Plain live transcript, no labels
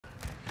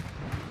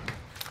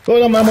Oh,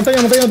 la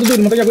montaña,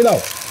 montaña,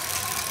 cuidado.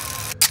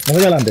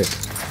 Vamos adelante.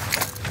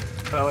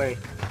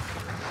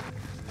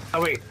 A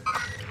ver.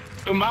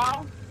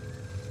 Tumbado.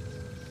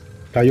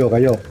 Cayó.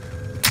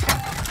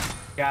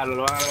 Ya,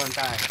 lo van a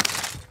levantar.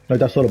 No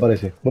está solo,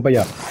 parece. Voy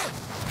para allá.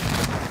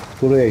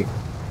 Cubre ahí.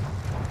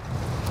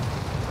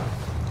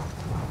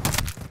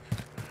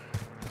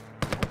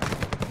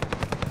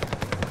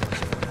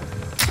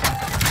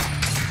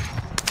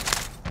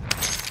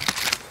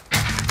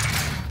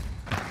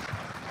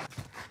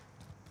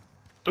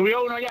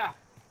 Subió uno ya.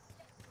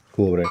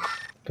 Cubre.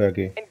 Estoy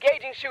aquí.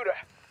 Engaging shooter.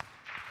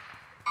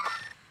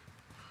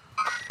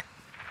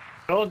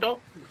 Roto.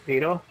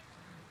 Tiró.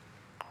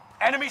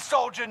 Enemy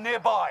soldier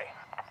nearby.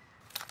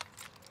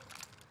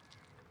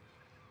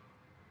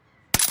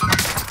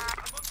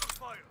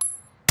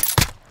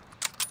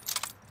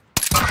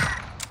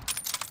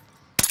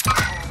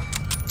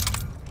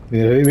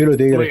 Mira el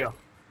tigre. Murió.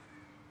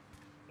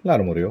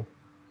 Claro, murió.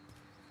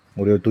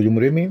 Murió el tuyo,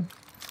 murió el mío.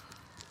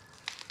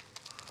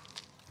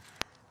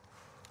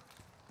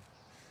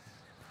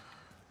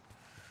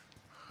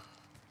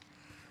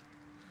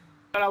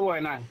 Era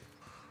buena.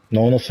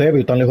 No sé, pero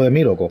están lejos de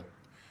mí, loco.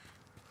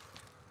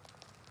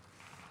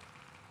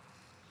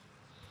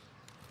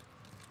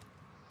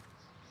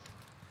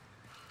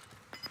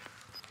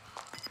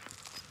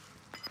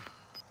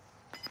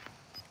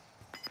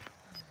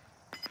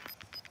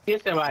 Y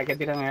ese va que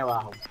tiran ahí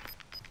abajo.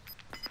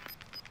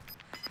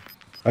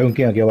 Hay un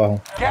king aquí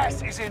abajo.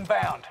 Gas is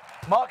inbound.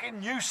 Marking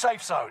new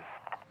safe zone.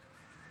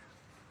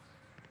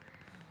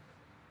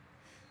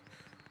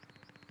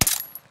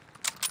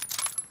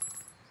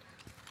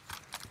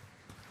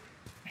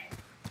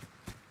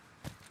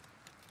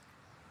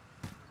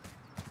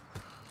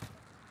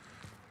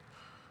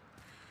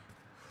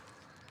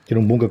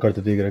 Tiene un búnker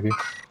carta tigre aquí.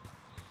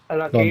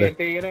 Aquí ¿Dónde? el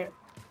tigre.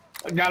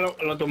 Ya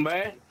lo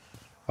tumbé.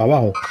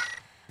 Abajo.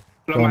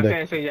 Lo ¿Dónde?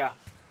 maté ese ya.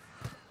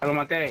 Lo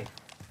maté.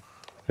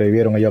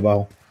 Revivieron allá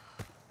abajo.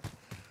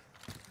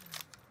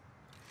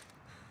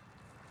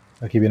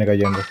 Aquí viene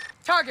cayendo.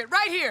 Target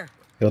right here.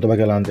 El otro va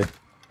aquí adelante.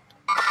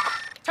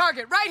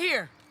 Target right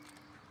here.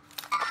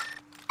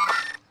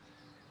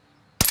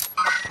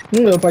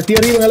 Lo partí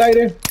arriba en el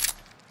aire.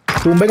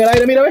 Tumbé en el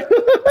aire, mira, ve.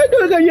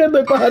 Está cayendo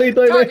el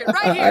pajarito ahí, ve. Target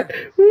right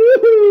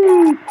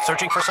here.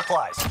 Searching for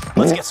supplies.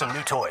 Let's get some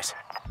new toys.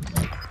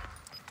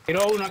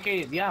 Tiró uno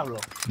aquí, diablo.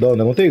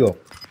 ¿Dónde? ¿Contigo?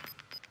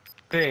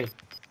 Sí.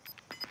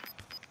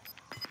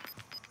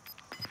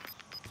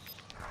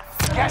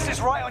 Gas is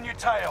right on your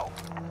tail.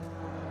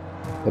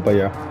 Voy para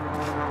allá.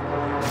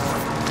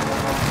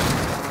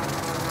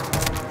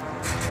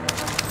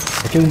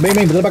 Aquí hay un ven,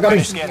 vete para acá,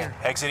 ven. Scanner.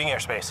 Exiting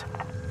airspace.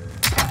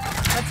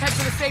 Let's head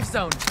to the safe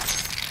zone.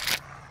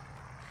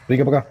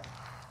 Brinca para acá.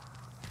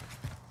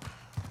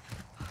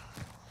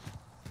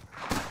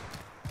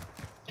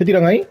 ¿Qué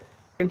tiran ahí?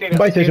 Un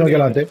buy station aquí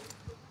adelante.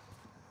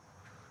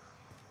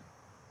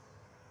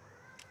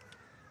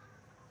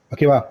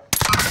 Aquí va.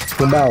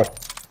 Tumbado.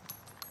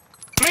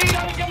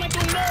 Mira que me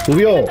tumbó.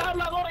 Subió. Esta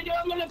habladora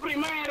llevándole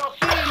primero,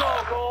 sí,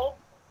 loco.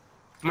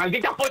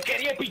 Maldita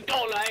porquería de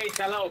pistola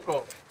esa,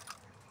 loco.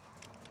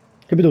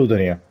 ¿Qué pito tú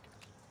tenías?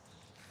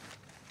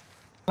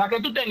 La que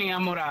tú tenías,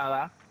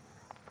 morada.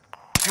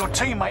 Your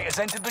teammate has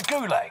entered the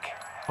gulag.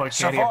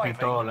 Porquería de Surviving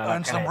pistola. La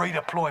earns que them le-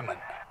 redeployment.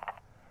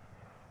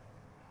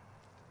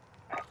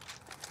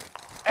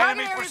 Target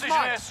Enemy area's precision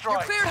marked. You're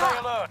airstrike. cleared Stay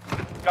hot.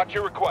 alert. Got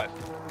your request.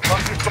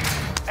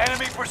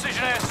 Enemy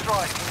precision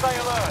airstrike. Stay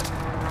alert.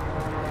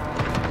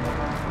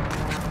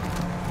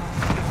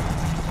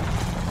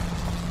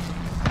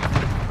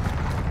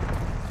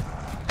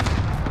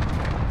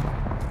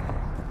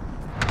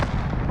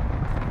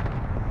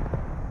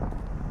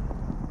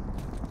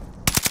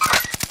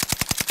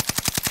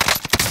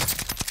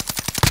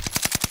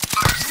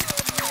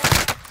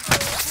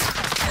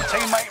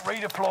 Teammate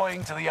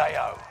redeploying to the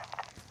AO.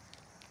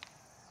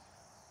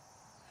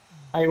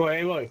 Ahí voy,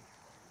 ahí voy.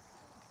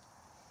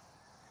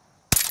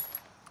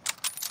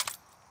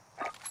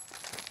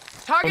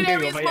 Target Contigo,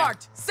 area is vaya.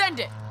 marked. Send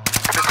it.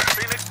 This is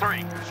Phoenix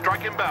 3.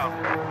 Strike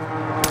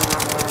inbound.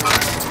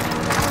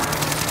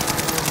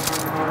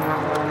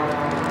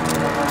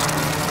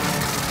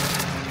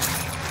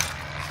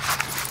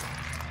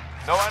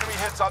 No enemy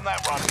hits on that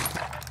run.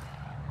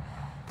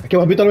 Aquí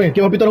abajo, pítalo bien. Aquí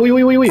abajo, pítalo.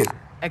 Uy.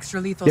 Extra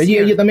Y lethal allí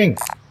here. también.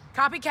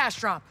 Copy cash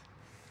drop.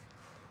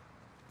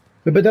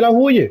 Vete la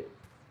huye.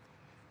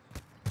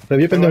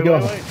 Revive pendejo aquí Voy,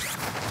 abajo. voy.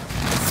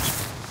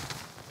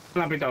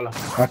 La pistola.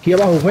 Aquí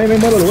abajo, ven,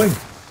 muévelo, ven.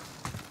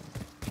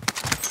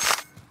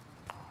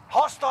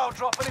 Hostile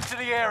dropping into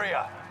the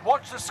area.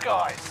 Watch the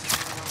skies.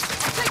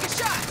 Take a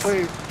shot.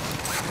 Uy,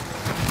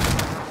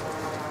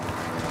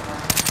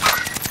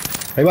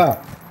 Ahí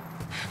va.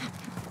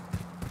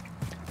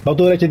 Va a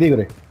tu derecha,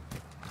 tigre.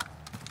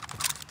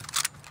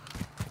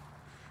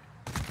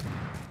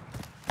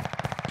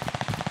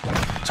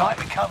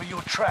 Tightly cover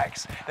your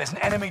tracks. There's an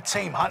enemy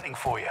team hunting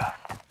for you.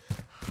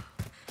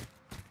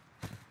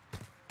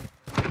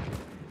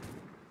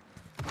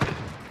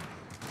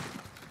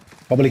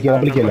 Va por la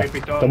izquierda,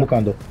 Están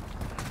buscando.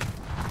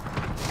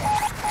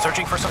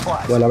 Searching for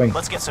supplies. Vuela, ven.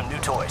 Let's get some new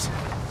toys.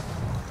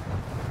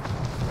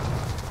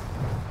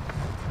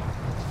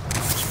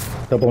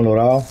 Está por un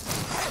logrado.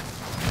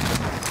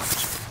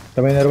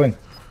 Está bien, ven.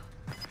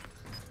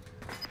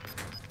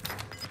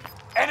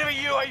 Enemy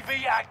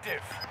UAV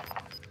active.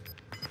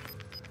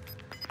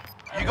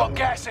 You got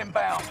gas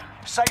inbound.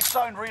 Safe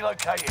zone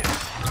relocated.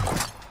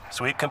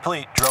 Sweep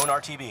complete. Drone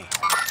RTB.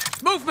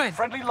 Movement!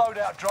 Friendly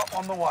loadout drop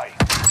on the way.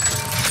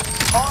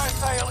 Fire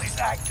sale is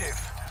active.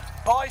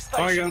 Buy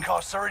station Oigan.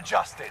 costs are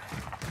adjusted.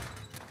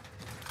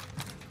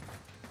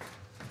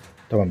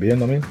 Estaban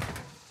viendo, mira.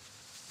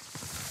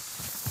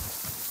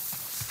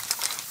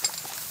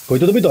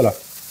 ¿Cogiste tu pistola?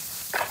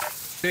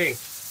 Sí.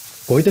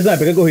 ¿Cogiste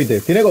sniper? ¿Qué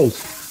cogiste? ¿Tiene ghost?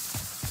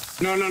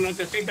 No,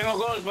 sí tengo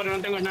gol, pero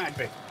no tengo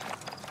sniper.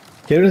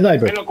 ¿Quieres un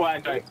sniper? Tengo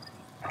cuarto ahí.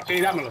 Sí,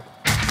 dámelo.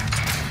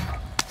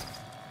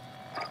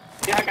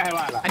 Ya caja de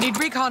bala. I need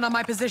recon on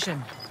my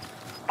position.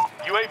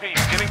 UAV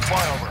beginning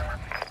flyover.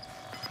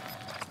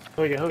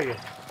 Oye.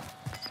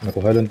 Vamos a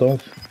cogerlo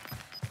entonces.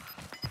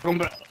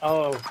 Compra.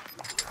 Oh.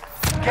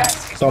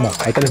 Gas is Toma,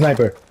 moving. ahí está el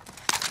sniper.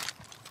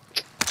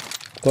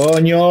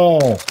 ¡Coño!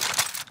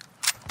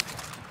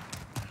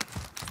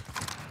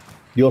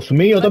 Dios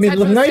mío, Let's también head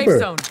tu for the safe sniper.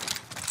 zone.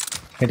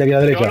 Gente aquí a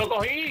la Yo derecha. lo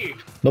cogí.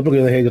 No,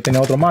 porque yo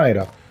tenía otro más,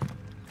 era.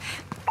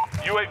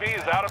 UAV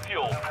is out of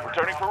fuel.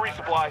 Returning for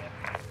resupply.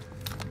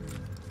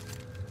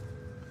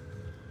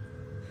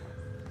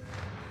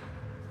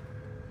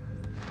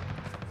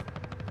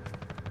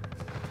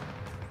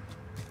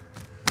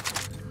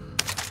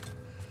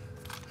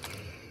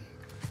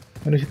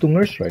 Yo necesito un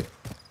airstrike.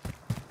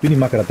 Yo ni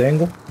más que la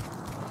tengo.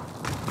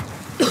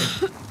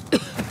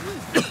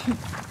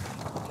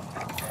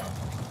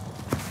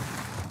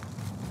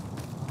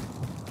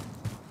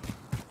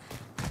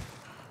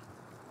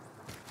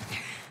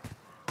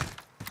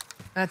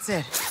 That's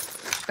it.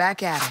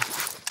 Back at it.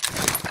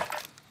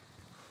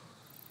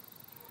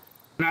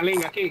 Una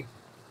linga aquí.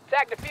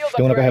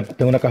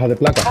 Tengo una caja de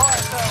placa.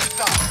 Fire sale's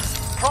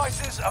done.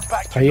 Prices are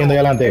back to Cayendo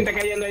allá normal. Gente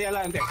adelante. cayendo ahí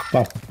adelante.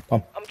 Vamos,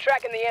 vamos. I'm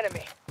tracking the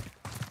enemy.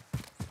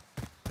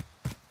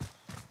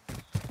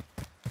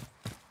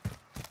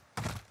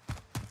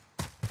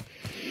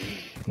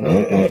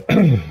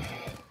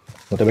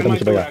 No te metas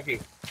mucho para allá. Aquí.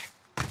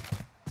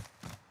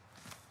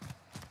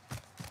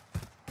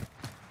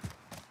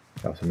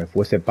 No, se me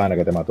fue ese pana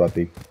que te mató a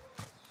ti.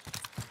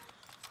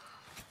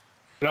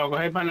 Lo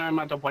cogí para no me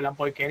mató por la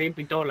porquería y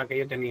pistola que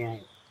yo tenía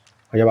ahí.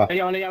 Allá va,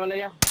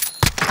 Allá.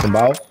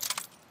 tumbado.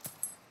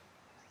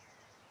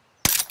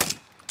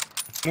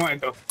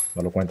 Muerto.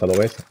 No lo cuenta dos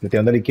veces. Le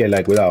tiran de la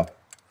izquierda, cuidado.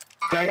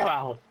 Ahí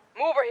abajo.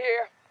 Mover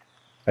here.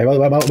 Ahí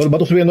va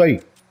tú subiendo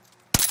ahí.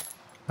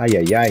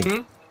 Ay.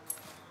 ¿Mm?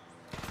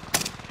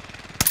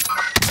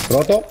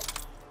 Roto.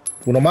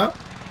 Uno más.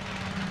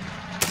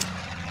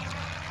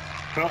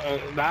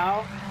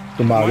 Dado.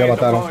 Tumbado, ya Muerto,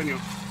 mataron. coño.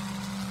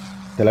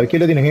 De la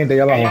izquierda tiene gente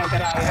allá Allá abajo.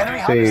 atrás. The enemy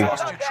Sí. has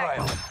lost your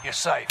trail. You're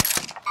safe.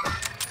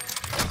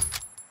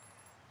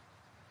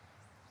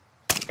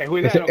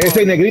 Cuidado, Ese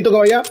coño. negrito que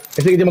va allá,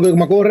 ese que tiene que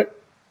me corre.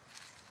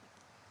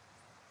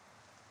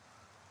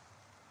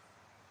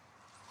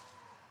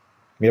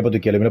 Mira para tu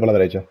izquierda, mira para la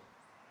derecha.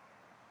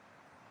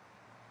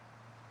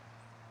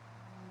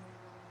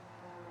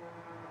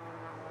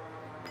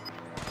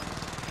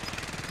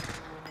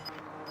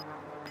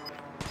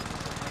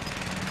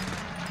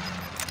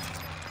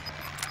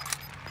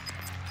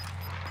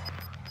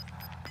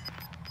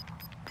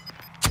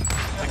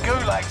 The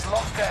gulag's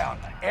locked down.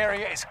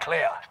 Area is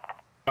clear.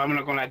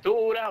 Vámonos con la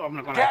altura.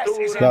 Gas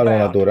is Claro, en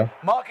la inbound. altura.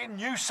 Marking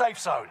new safe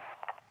zone.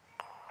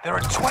 There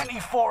are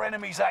 24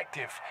 enemies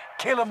active.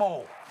 Kill them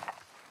all.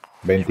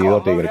 You've 22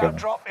 got a tigres. loadout Que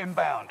drop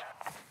inbound.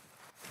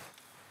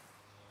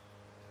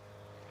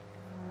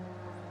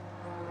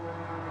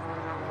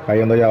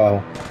 cayendo allá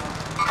abajo.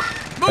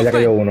 Allá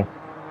cayó uno.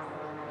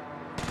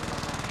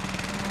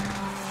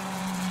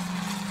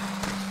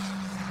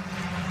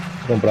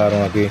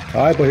 Compraron aquí.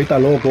 Ay, pues ahí está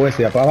loco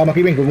ese. Vamos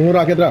aquí, ven, con un muro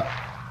aquí atrás.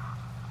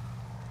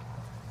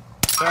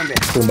 ¿Dónde?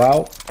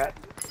 Tumbado.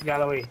 Ya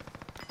lo vi.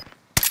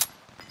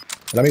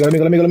 El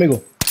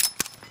amigo.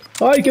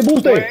 ¡Ay, qué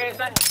buste!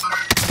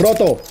 Pues,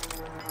 Roto.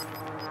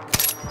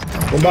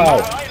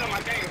 Tumbado. ay,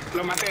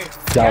 lo maté.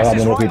 Ya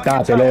vamos, no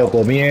quitaste,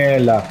 loco,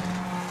 mierda.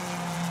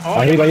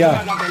 Arriba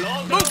ya. Tú mataste el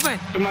otro.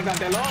 Movement. Tú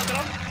mataste el otro.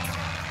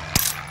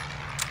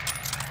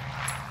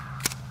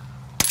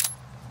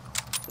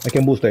 Hay que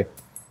embuste.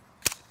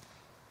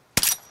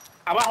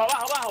 Abajo.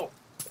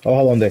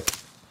 ¿Abajo dónde?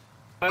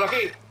 Pero aquí.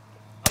 I'm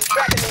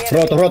tracking the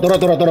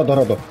enemy.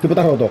 Roto. Tipo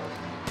está roto.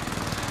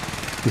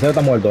 Quizás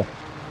está muerto.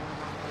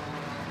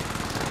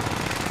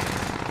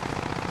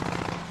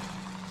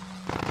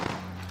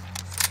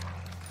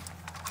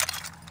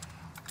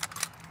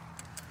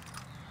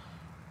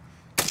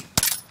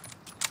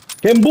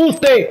 ¡Qué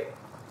embuste!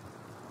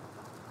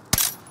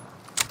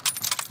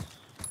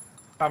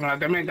 Vamos, la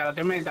tormenta.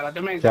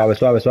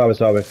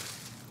 Suave.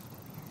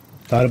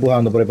 Están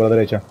empujando por ahí por la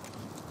derecha.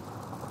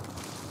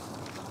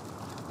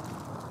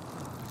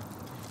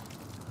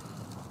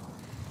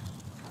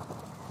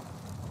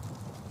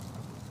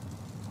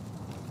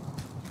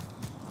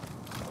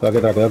 Cuidado que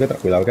atrás, cuidado que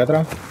atrás, cuidado que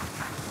atrás.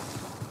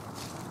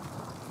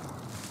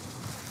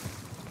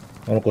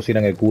 No nos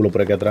cocinan el culo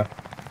por aquí atrás.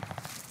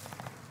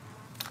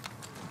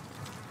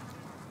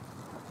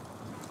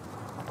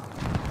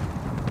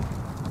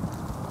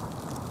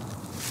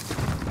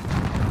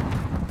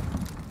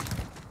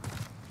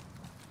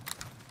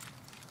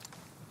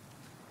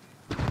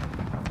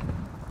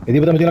 ¿El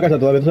tipo está metido en la casa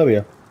todavía, tú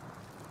sabías?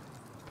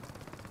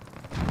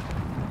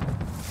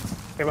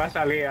 Se va a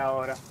salir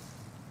ahora.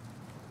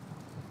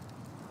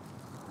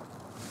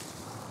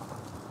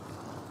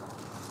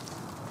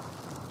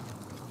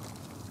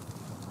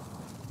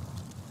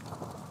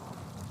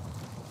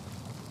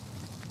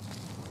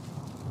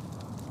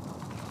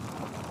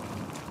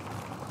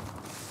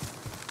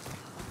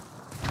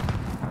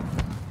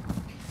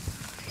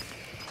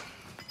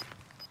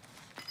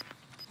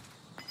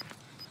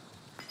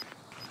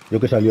 Yo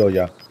que salió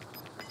ya.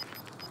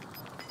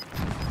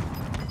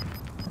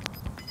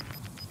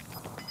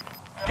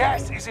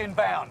 Gas is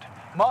inbound.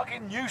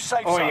 Marking new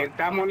safe Oye, zone.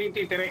 estamos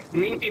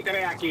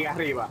 93 aquí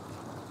arriba.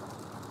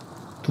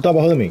 ¿Tú estás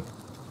abajo de mí?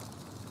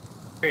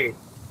 Sí.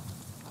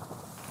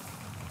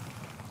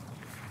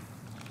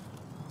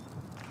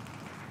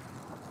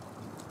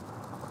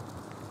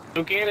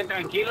 ¿Tú quieres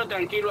tranquilo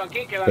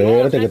aquí? Quedan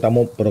Espérate, 11. que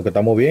estamos, pero que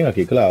estamos bien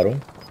aquí, claro.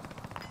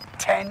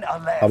 10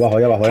 are left. Abajo,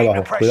 ahí abajo, ahí Keep the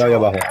abajo. pressure Cuidado ahí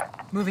on. abajo.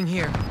 Moving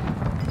here.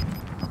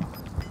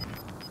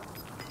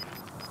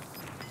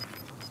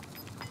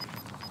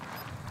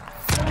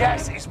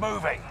 Gas is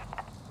moving.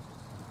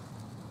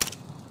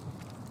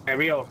 Me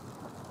vio.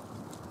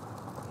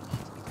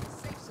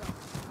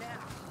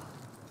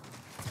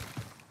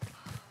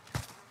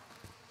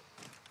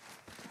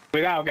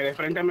 Cuidado, que de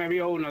frente me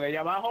vio uno. De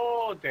allá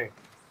abajo, te.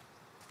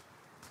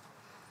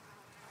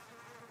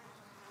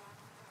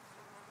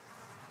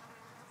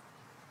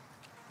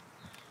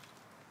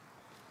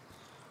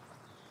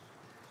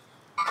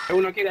 Hay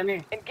uno aquí,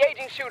 Daniel.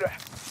 Engaging shooter.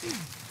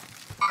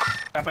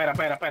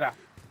 Espera.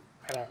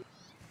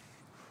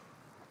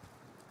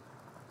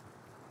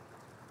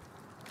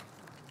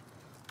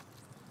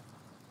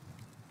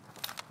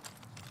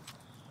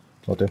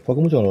 No te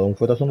enfoques mucho, no, un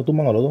fuetazo no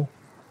tumban a los dos.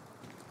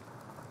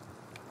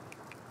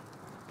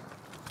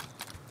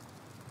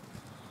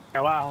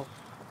 Abajo.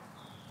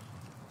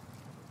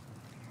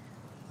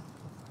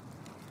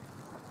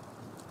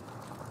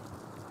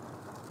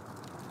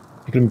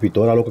 Es que mi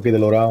pistola loco aquí de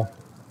dorado.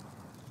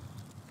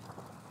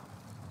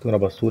 Tengo una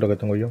basura que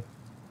tengo yo.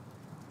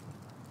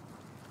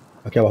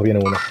 Aquí abajo viene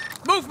uno.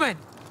 Movement!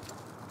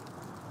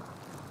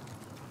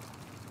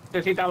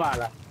 Necesita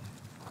bala.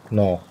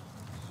 No.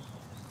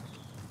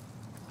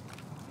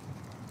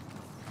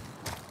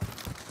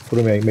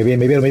 Cúbreme ahí, me vieron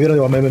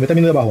debajo, me están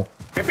viendo debajo.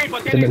 El tipo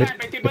Me tiene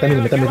sniper, el tipo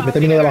tiene están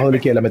viendo debajo de la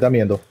izquierda, me están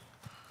viendo.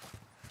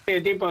 Sí,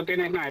 el tipo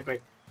tiene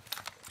sniper.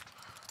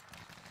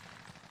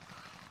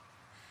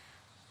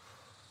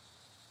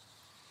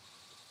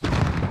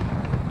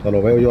 No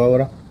lo veo yo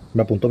ahora.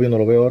 Me apuntó bien, no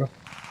lo veo ahora.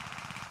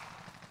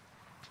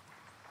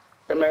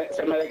 Se me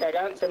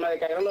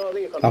descargaron los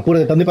audífonos.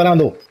 Apúrate, están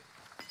disparando.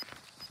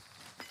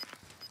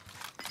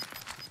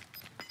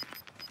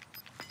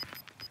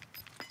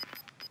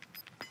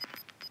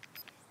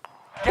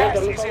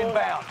 Gas is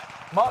inbound.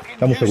 Marking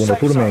Dame un new segundo,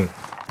 safe apúrame ahí.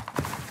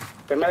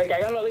 zone. Se me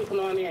descargaron los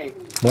audífonos, Daniel.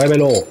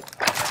 Muévelo.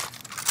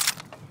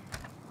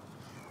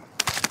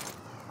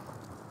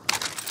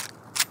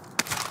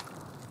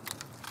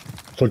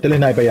 Solté el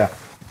sniper ya.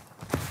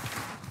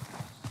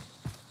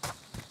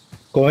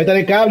 Conéctale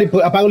el cable,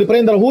 apágalo y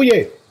préndalo,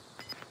 huye.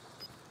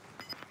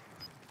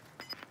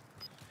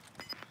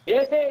 ¿Y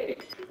ese?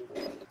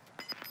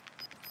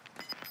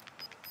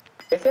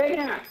 ¿Ese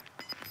ya?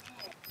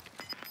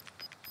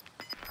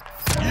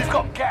 You've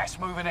got gas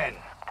moving in.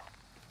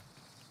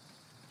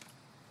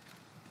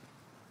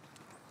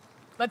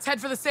 Let's head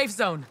for the safe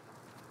zone.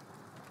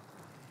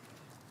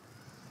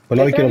 Por el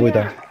lado izquierdo, voy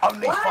a estar.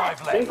 Only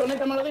 5 Ven, left.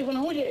 conéctame los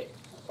audífonos, huye.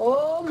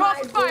 Oh Call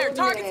for fire.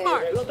 Target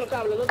smart. El otro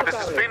cable, el otro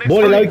cable.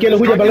 Voy al lado izquierdo,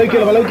 huye, para el lado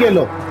izquierdo, para el lado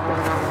izquierdo.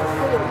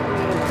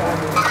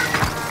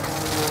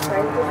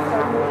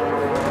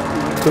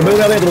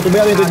 Tumbé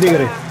adentro, el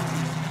tigre.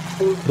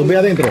 Tumbé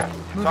adentro.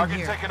 Moving Target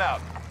here. taken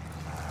out.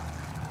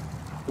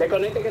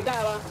 Desconecte que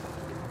estaba.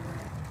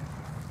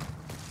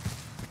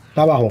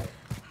 Está abajo.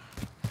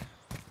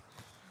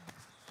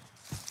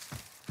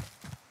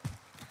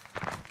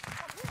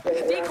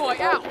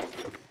 Decoy out.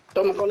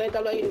 Toma,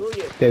 conéctalo ahí,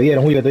 huye. Te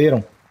dieron, huye, te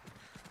dieron.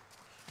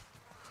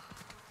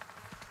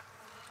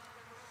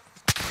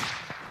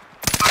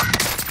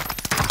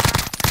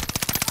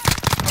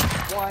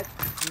 What?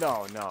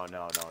 No.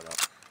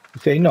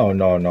 Sí, no.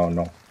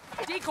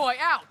 Decoy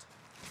out.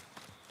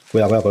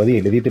 Cuidado,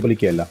 le di por la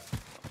izquierda.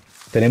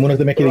 Tenemos uno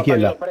de aquí a la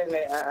izquierda.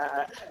 Prende,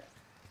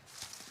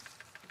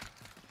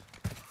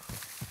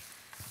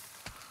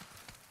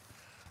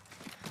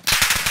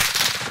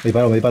 Me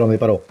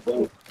disparó.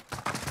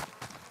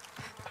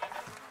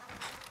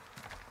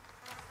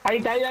 Ahí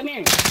está, ahí,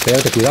 Daniel.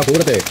 Espérate, cuidado,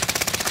 cúbrete. Decoy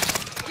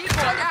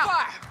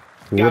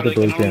out. Cúbrete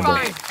todo el tiempo.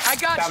 Fine. I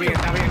got Está you.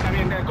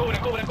 bien.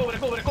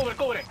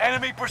 Cubre.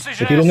 Enemy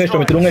precision Me tiro un extra.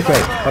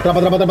 airstrike.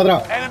 Para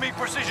atrás. Enemy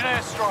precision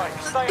strike.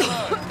 Stay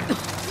alert.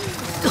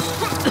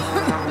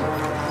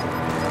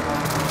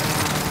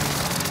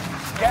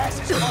 Gas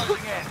is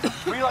closing in.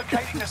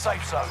 Relocating the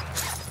safe zone.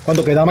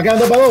 ¿Cuánto queda? ¿Me quedan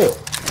 2 para 2?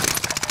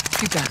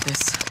 You got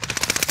this.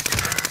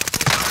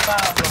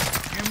 Found them.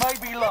 You may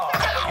be lost,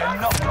 but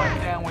you're not going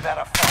down without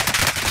a fight.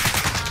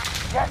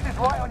 Gas is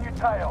right on your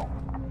tail.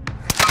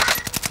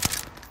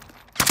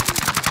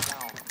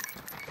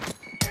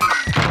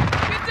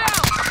 Get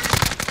down!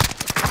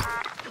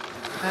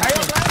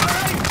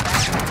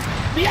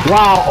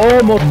 Wow,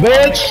 almost,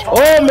 bitch.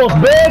 Almost,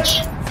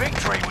 bitch.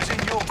 Victory was in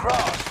your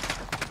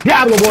grasp.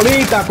 Diablo,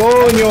 bolita,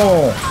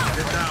 coño.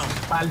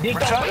 Maldito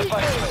Return to bicho.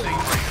 base for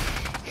debrief.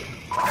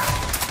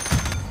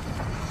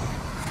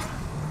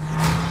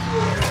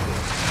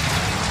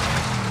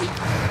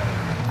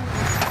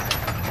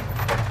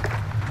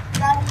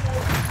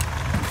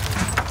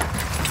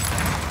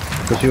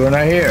 Because you were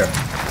not here.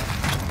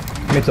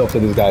 Let me talk to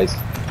these guys.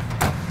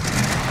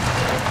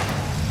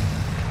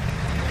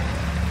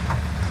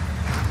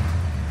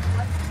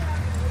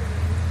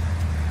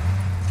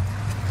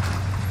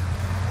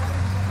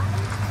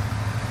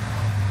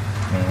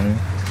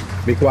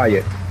 Be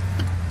quiet.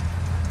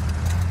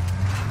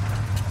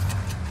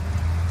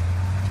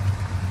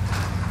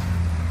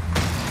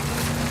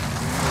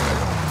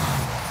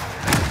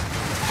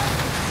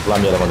 La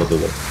mierda cuando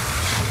tuve.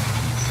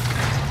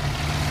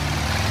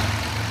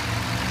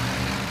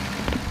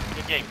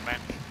 Good game, man.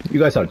 You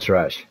guys are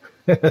trash.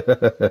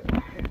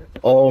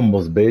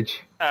 Almost, bitch.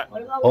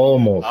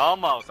 Almost.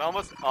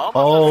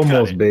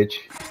 Almost, Bitch.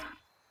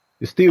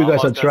 Still, you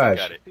guys are Almost doesn't trash.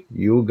 got it.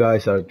 You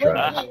guys are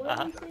trash.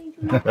 Uh-huh.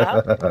 Dad,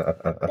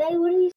 what are you